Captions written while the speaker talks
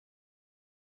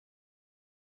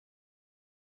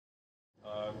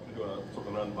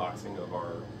an unboxing of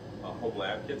our home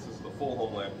lab kits. This is the full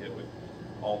home lab kit with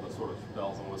all the sort of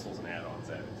bells and whistles and add-ons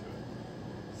added to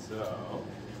it. So,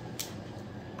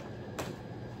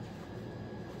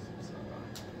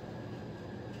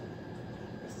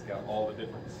 this has got all the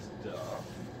different stuff.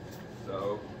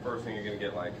 So, first thing you're going to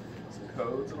get like some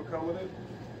codes that'll come with it,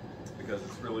 because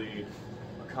it's really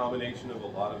a combination of a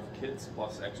lot of kits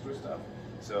plus extra stuff.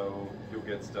 So you'll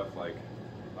get stuff like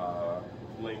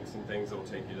links and things that'll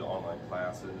take you to online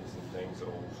classes and things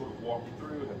that'll sort of walk you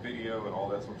through, and a video and all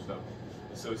that sort of stuff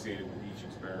associated with each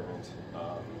experiment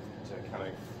to kind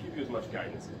of give you as much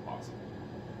guidance as possible.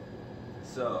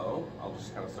 So I'll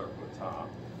just kind of start from the top.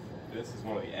 This is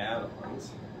one of the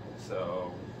add-ons.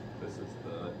 So this is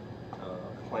the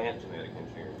plant genetic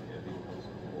engineering kit. Even comes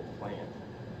with a little plant,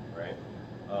 right?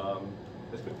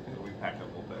 This will be packed up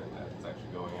a little bit, and that's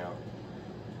actually going out.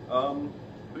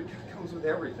 But it comes with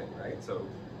everything, right? So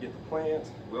you get the plant.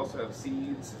 We also have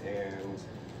seeds, and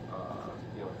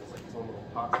you know, it's like its own little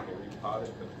pot. You can repot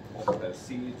it. But also has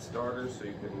seed starters, so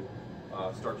you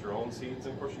can start your own seeds.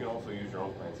 And of course, you can also use your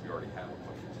own plants if you already have a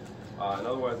plant. And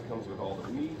otherwise, it comes with all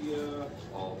the media,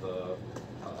 all the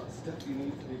stuff you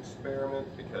need for the experiment,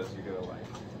 because you're gonna like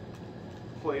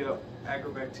plate up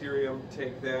agrobacterium,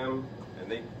 take them, and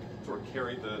they sort of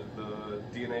carry the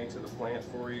DNA to the plant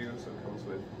for you. So it comes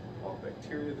with all the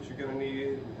bacteria that you're going to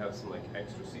need. We have some like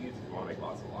extra seeds if you want to make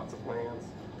lots and lots of plants.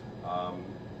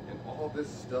 And all this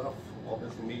stuff, all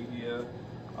this media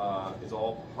is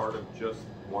all part of just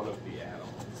one of the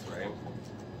add-ons, right?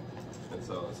 And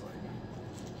so it's like,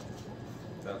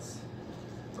 that's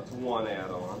one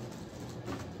add-on.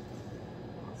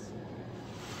 Let's see.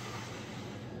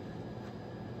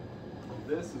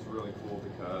 This is really cool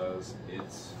because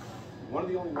it's one of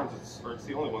the only ones it's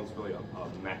the only one that's really a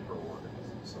macroorganism.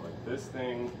 So like this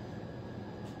thing,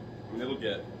 I mean, it'll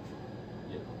get,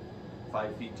 you know,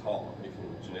 5 feet tall. You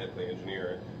can genetically engineer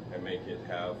it and make it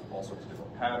have all sorts of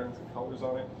different patterns and colors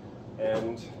on it,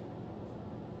 and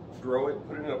grow it,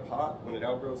 put it in a pot. When it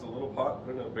outgrows a little pot,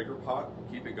 put it in a bigger pot,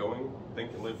 keep it going. Thing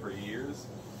can live for years,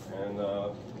 and kind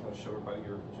of show everybody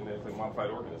your genetically modified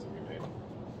organism you made.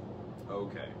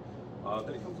 Okay.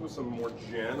 Then it comes with some more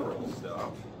general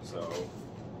stuff. So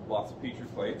lots of Petri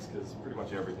plates, because pretty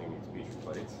much everything needs Petri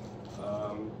plates.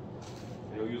 And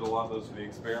you'll use a lot of those for the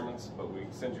experiments, but we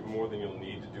send you more than you'll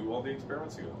need to do all the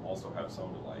experiments. So you'll also have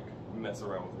some to like mess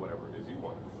around with whatever it is you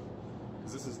want.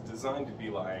 Because this is designed to be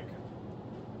like,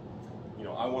 you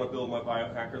know, I want to build my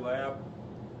biohacker lab,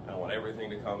 and I want everything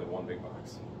to come in one big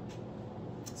box.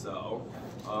 So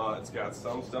it's got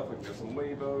some stuff, we've got some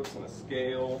weigh boats and a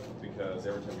scale, because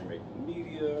every time you're making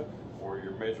media, or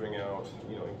you're measuring out,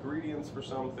 you know, ingredients for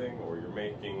something, or you're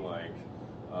making like,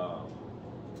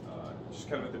 just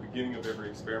kind of at the beginning of every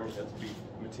experiment, you have to be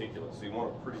meticulous. So you want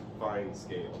a pretty fine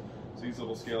scale. So these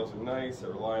little scales are nice,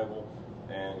 they're reliable,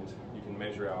 and you can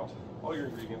measure out all your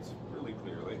ingredients really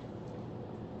clearly.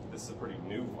 This is a pretty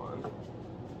new one.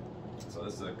 So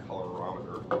this is a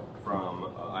colorimeter from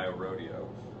Rodeo.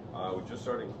 We just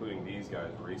started including these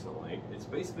guys recently. It's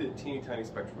basically a teeny tiny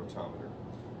spectrophotometer.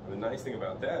 And the nice thing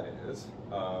about that is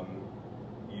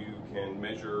you can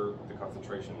measure the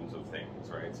concentrations of things,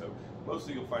 right? So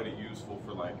mostly you'll find it useful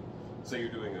for, like, say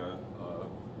you're doing a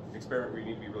experiment where you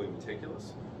need to be really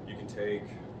meticulous. You can take,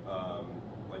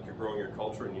 like, you're growing your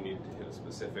culture and you need to hit a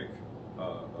specific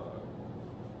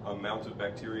amount of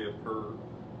bacteria per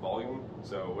volume.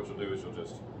 So what you'll do is you'll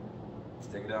just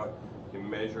take it out, you can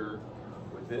measure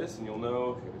with this, and you'll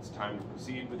know if it's time to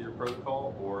proceed with your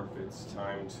protocol, or if it's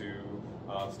time to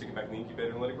stick it back in the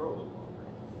incubator and let it grow a little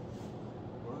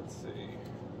longer. Let's see.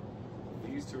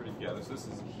 These two are together. So this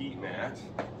is a heat mat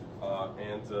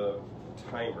and a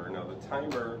timer. Now the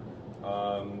timer,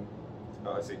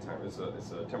 I say timer, it's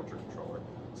a temperature controller.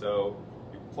 So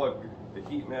you plug the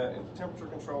heat mat into the temperature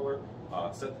controller,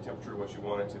 set the temperature what you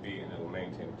want it to be, and it'll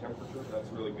maintain the temperature. That's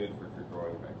really good for if you're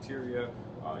growing bacteria.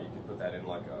 You can put that in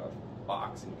like a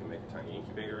box, and you can make a tiny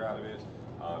incubator out of it.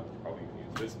 You probably even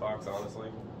use this box, honestly.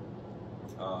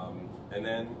 And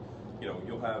then, you know,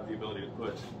 you'll have the ability to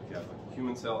put, if you have like a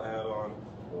human cell add-on,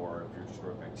 or if you're just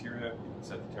growing bacteria, you can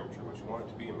set the temperature what you want it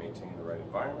to be and maintain the right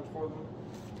environment for them.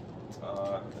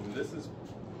 And this is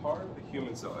part of the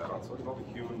human cell add-on, so look at all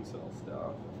the human cell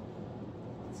stuff.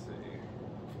 Let's see.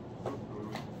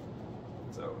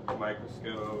 So,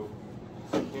 microscope,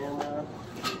 camera,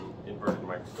 inverted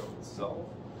microscope itself.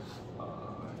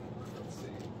 Let's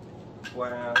see.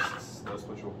 Flasks, that's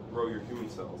what you'll grow your human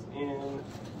cells in.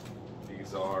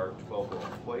 These are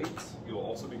 12-volt plates. You'll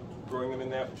also be growing them in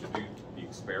that, but you'll do the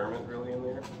experiment really in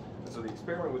there. And so the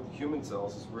experiment with the human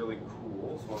cells is really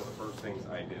cool. So one of the first things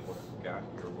I did when I got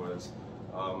here was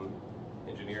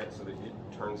engineer it so that it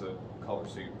turns a color.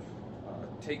 So you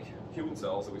take human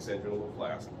cells that we send you in a little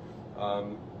flask,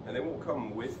 and they won't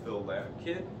come with the lab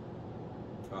kit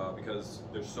because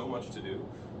there's so much to do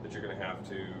that you're going to have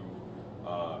to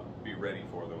be ready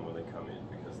for them when they come in,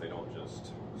 because they don't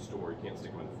just store. You can't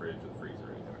stick them in the fridge or the freezer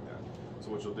or anything like that.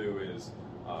 So what you'll do is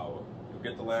you'll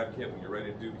get the lab kit. When you're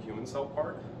ready to do the human cell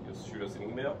part, you'll shoot us an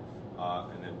email,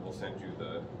 and then we'll send you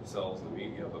the cells and the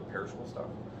media, the perishable stuff,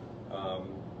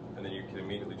 and then you can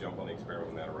immediately jump on the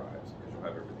experiment when that arrives, because you'll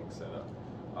have everything set up.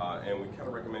 And we kind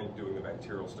of recommend doing the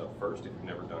bacterial stuff first if you've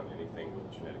never done anything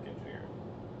with genetic engineering.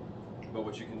 But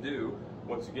what you can do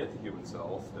once you get the human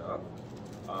cell stuff,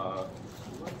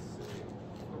 let's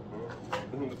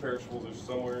see, the perishables are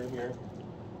somewhere in here,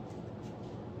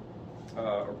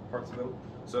 or parts of them.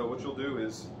 So what you'll do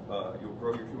is you'll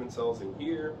grow your human cells in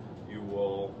here. You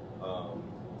will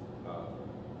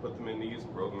put them in these,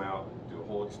 grow them out, do a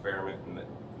whole experiment, and in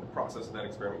the process of that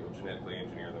experiment, you'll genetically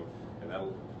engineer them, and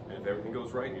if everything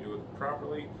goes right and you do it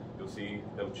properly, you'll see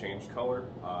them change color,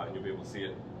 and you'll be able to see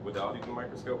it without even a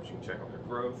microscope. But you can check out their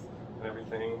growth and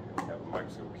everything. And you have a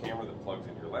microscope camera that plugs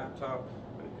into your laptop,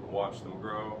 and you can watch them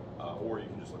grow, or you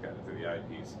can just look at it through the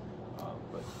eyepiece.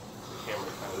 But the camera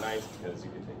is kind of nice because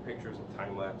you can take pictures and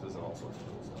time lapses and all sorts of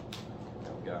cool stuff.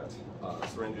 And we've got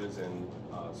syringes and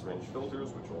syringe filters,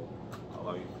 which will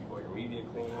allow you to keep all your media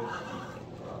clean,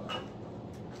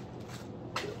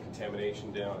 keep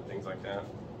contamination down and things like that.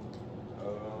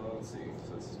 Let's see,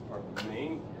 so this is part of the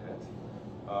main kit.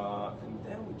 And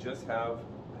then we just have,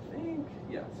 I think,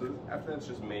 yeah, so after that it's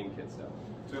just main kit stuff.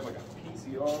 So we have like a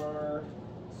PCR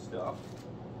stuff.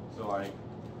 So like,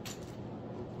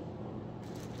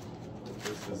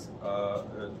 this is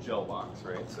a gel box,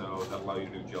 right? So that'll allow you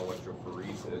to do gel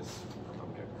electrophoresis.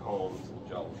 We've got combs and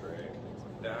gel tray and things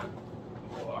like that.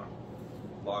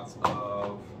 Lots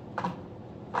of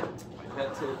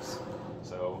pipette tips.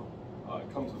 So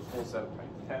it comes with a full set of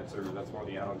pipettes, or that's one of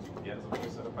the add-ons you can get, is a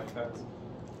full set of pipettes.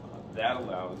 That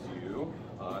allows you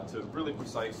to really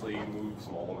precisely move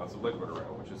small amounts of liquid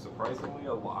around, which is surprisingly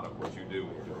a lot of what you do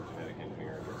when you're doing genetic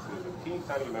engineering. It's moving teeny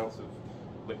tiny amounts of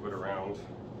liquid around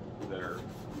that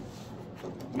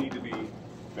need to be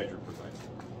measured precisely.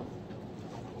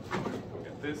 We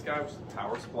got this guy, which is the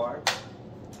power supply.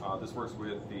 This works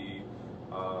with the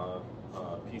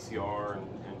PCR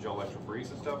and gel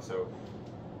electrophoresis stuff. So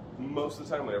most of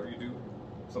the time, whenever you do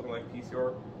something like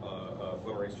PCR,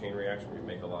 polymerase chain reaction, where you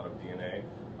make a lot of DNA,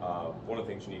 one of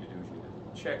the things you need to do is you need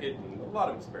to check it, and a lot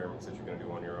of experiments that you're going to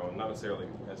do on your own, not necessarily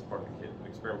as part of the kit, but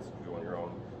experiments that you do on your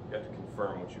own, you have to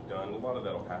confirm what you've done. A lot of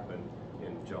that will happen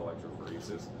in gel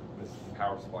electrophoresis. This is the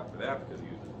power supply for that because it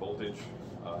uses voltage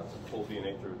to pull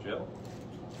DNA through a gel.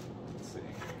 Let's see,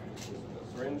 this is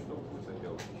the syringe filters that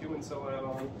go with the human cell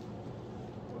add-on.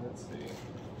 Let's see,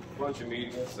 a bunch of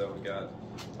media. So we got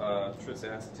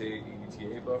acetate,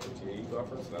 EDTA buffer, TAE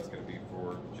buffer, so that's going to be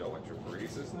for gel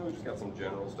electrophoresis. And then we just got some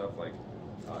general stuff like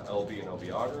LB and LB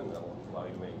Agar, and that'll allow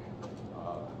you to make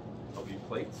LB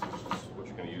plates, which is what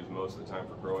you're going to use most of the time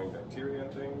for growing bacteria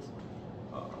and things.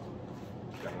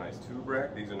 Got a nice tube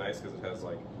rack. These are nice because it has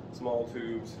like small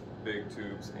tubes, big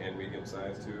tubes, and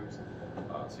medium-sized tubes,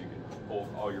 so you can hold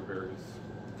all your various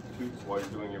tubes while you're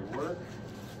doing your work.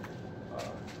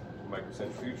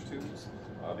 Microcentrifuge tubes.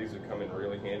 These would come in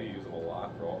really handy. Use them a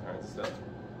lot for all kinds of stuff.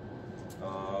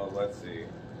 Let's see.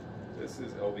 This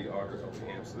is LB Agar, LB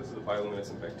Ham. So this is a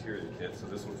bioluminescent bacteria kit. So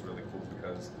this one's really cool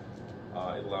because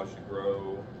it allows you to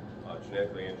grow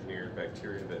genetically engineered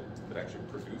bacteria that actually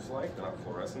produce light. They're not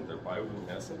fluorescent, they're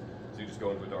bioluminescent. So you just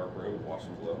go into a dark room and watch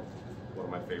them glow. One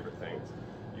of my favorite things.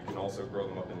 You can also grow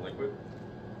them up in liquid.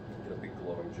 Get a big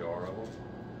glowing jar of them.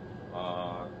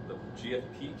 The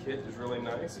GFP kit is really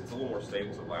nice. It's a little more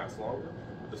stable, so it lasts longer.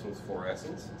 This one's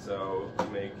fluorescence. So you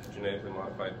make genetically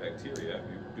modified bacteria.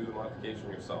 You do the modification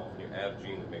yourself, and you add a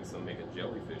gene that makes them make a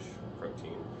jellyfish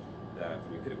protein that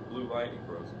when you hit it with blue light, it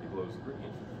glows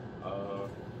green.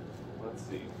 Let's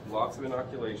see, lots of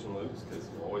inoculation loops, because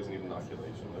you always need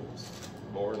inoculation loops.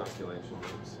 More inoculation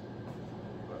loops.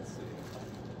 Let's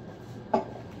see.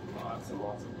 Lots and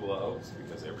lots of gloves,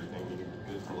 because everything you need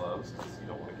good gloves, because you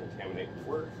don't want to contaminate your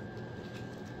work.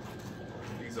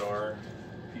 These are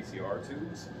PCR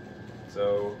tubes.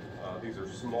 So these are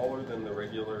smaller than the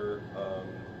regular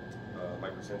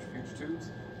microcentrifuge tubes.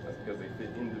 That's because they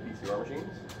fit into PCR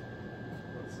machines.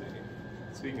 Let's see.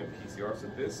 Speaking of PCR, so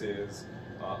this is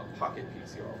a pocket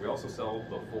PCR. We also sell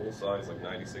the full-size, like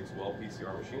 96 well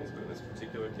PCR machines, but in this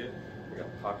particular kit, we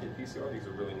got pocket PCR. These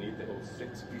are really neat. They hold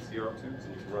 6 PCR tubes,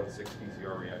 and you can run 6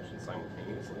 PCR reactions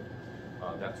simultaneously.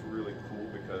 That's really cool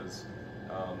because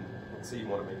Let's say you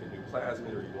want to make a new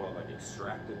plasmid, or you want to like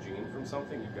extract a gene from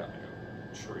something. You've got like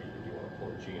a tree, and you want to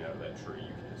pull a gene out of that tree.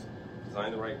 You can just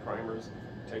design the right primers,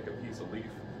 take a piece of leaf,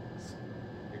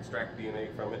 extract DNA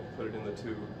from it, put it in the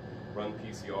tube, run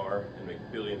PCR, and make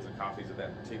billions of copies of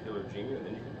that particular gene, and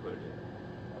then you can put it in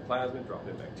a plasmid, drop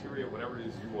it in bacteria, whatever it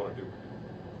is you want to do.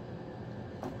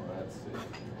 Let's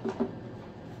see.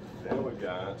 Then we've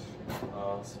got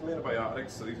some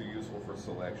antibiotics. So these are useful for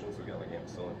selection. So we've got like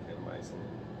ampicillin, kanamycin,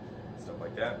 and stuff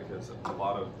like that, because a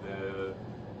lot of the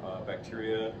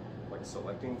bacteria, like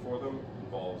selecting for them,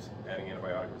 involves adding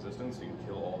antibiotic resistance. So you can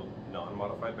kill all the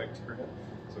non-modified bacteria.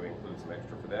 So we include some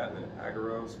extra for that. And then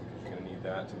Agarose, because you're going to need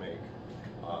that to make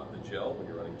the gel when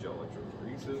you're running gel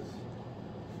electrophoresis.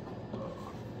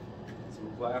 Some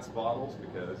glass bottles,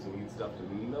 because you need stuff to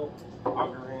melt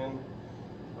agar in.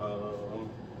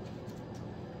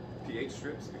 pH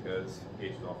strips, because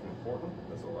pH is often important.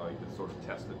 This will allow you to sort of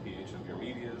test the pH of your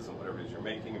medias and whatever it is you're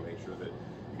making, and make sure that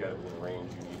you got it within the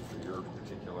range you need for your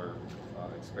particular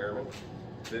experiment.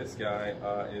 This guy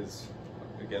is,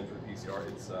 again for the PCR,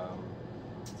 it's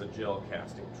a gel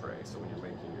casting tray. So when you're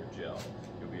making your gel,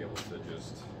 you'll be able to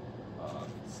just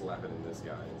slap it in this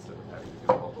guy instead of having to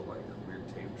do all the like weird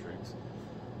tape tricks.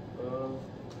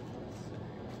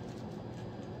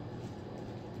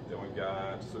 Then we've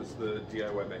got, so this is the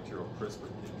DIY bacterial CRISPR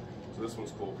kit. So this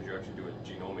one's cool because you actually do a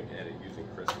genomic edit using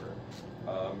CRISPR.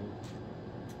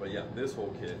 But yeah, this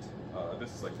whole kit,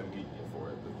 this is like the media for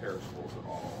it. The perishables are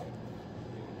all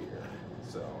in here.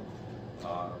 So,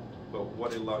 but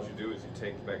what it allows you to do is you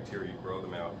take the bacteria, you grow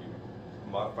them out, you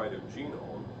modify their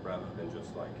genome rather than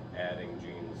just like adding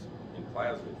genes in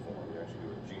plasmid form. You actually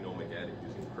do a genomic edit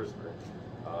using CRISPR,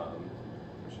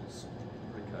 which is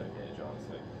pretty cutting edge,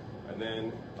 honestly. And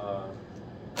then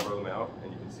grow them out,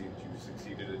 and you can see that you've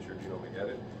succeeded at your genomic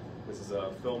edit. This is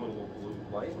a film and blue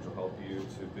light, which will help you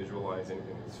to visualize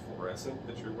anything that's fluorescent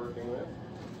that you're working with.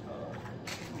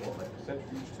 More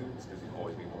centrifuge tubes, because you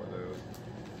always need more of those.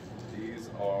 These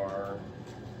are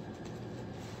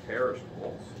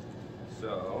perishables.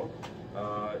 So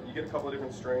you get a couple of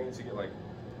different strains. You get like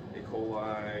E.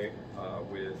 coli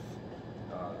with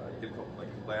you get a couple like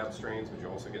lab strains, but you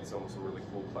also get some really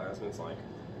cool plasmids like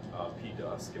P.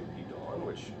 dusk and P. dawn,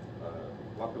 which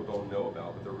a lot of people don't know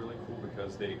about, but they're really cool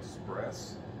because they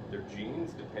express their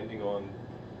genes depending on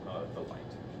the light.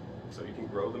 So you can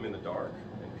grow them in the dark,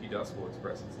 and P. dusk will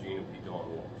express its gene, and P. dawn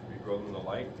won't. If you grow them in the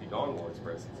light, P. dawn will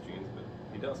express its genes, but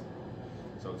P. dusk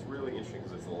won't. So it's really interesting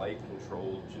because it's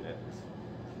light-controlled genetics.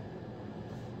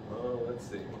 Let's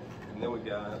see. And then we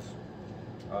got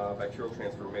bacterial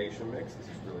transformation mix. This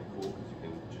is really cool because you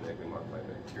can genetically modify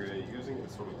bacteria using it.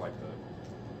 It's sort of like the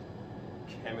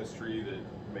chemistry that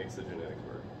makes the genetics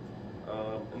work.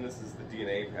 And this is the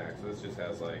DNA pack. So this just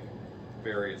has like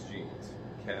various genes.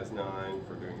 Cas9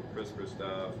 for doing CRISPR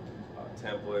stuff,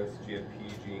 templates,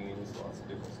 GFP genes, lots of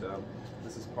different stuff.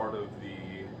 This is part of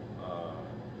the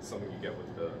something you get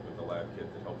with the lab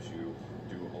kit that helps you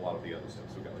do a lot of the other stuff.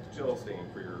 So we've got like gel stain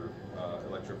for your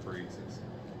electrophoresis.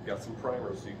 We've got some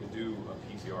primers so you can do a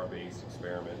PCR-based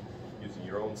experiment using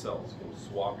your own cells. You can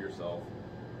swab yourself,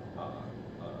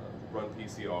 run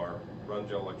PCR, run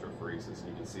gel electrophoresis, and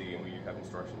you can see, and we have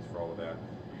instructions for all of that.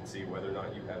 You can see whether or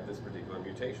not you have this particular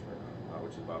mutation or not,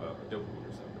 which is about a dopamine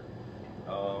receptor.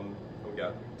 We've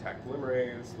got Taq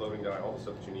polymerase, loading dye, all the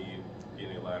stuff that you need,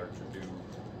 DNA ladder to do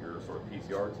your sort of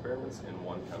PCR experiments in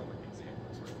one kind of like example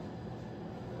experiment.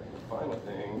 And the final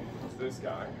thing is this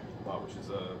guy, which is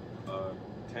a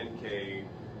 10K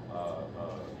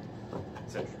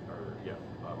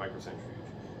microcentrifuge.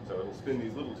 So it'll spin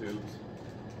these little tubes,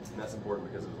 and that's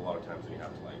important because there's a lot of times when you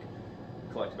have to like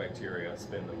collect bacteria,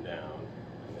 spin them down,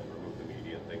 and then remove the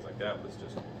media and things like that. But this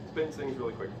just spins things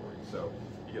really quick for you. So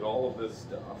you get all of this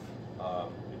stuff.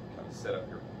 You can kind of set up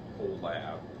your whole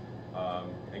lab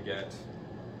and get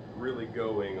really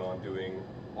going on doing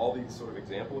all these sort of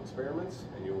example experiments.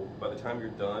 And you'll, by the time you're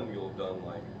done, you'll have done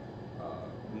like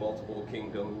multiple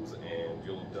kingdoms, and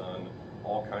you'll have done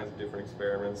all kinds of different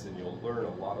experiments, and you'll learn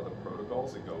a lot of the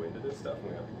protocols that go into this stuff, and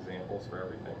we have examples for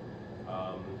everything.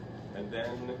 And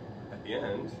then at the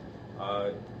end,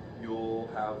 you'll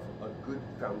have a good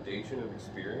foundation of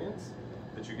experience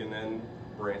that you can then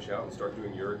branch out and start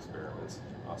doing your experiments.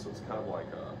 So it's kind of like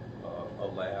a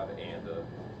lab and a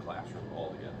classroom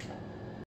all together.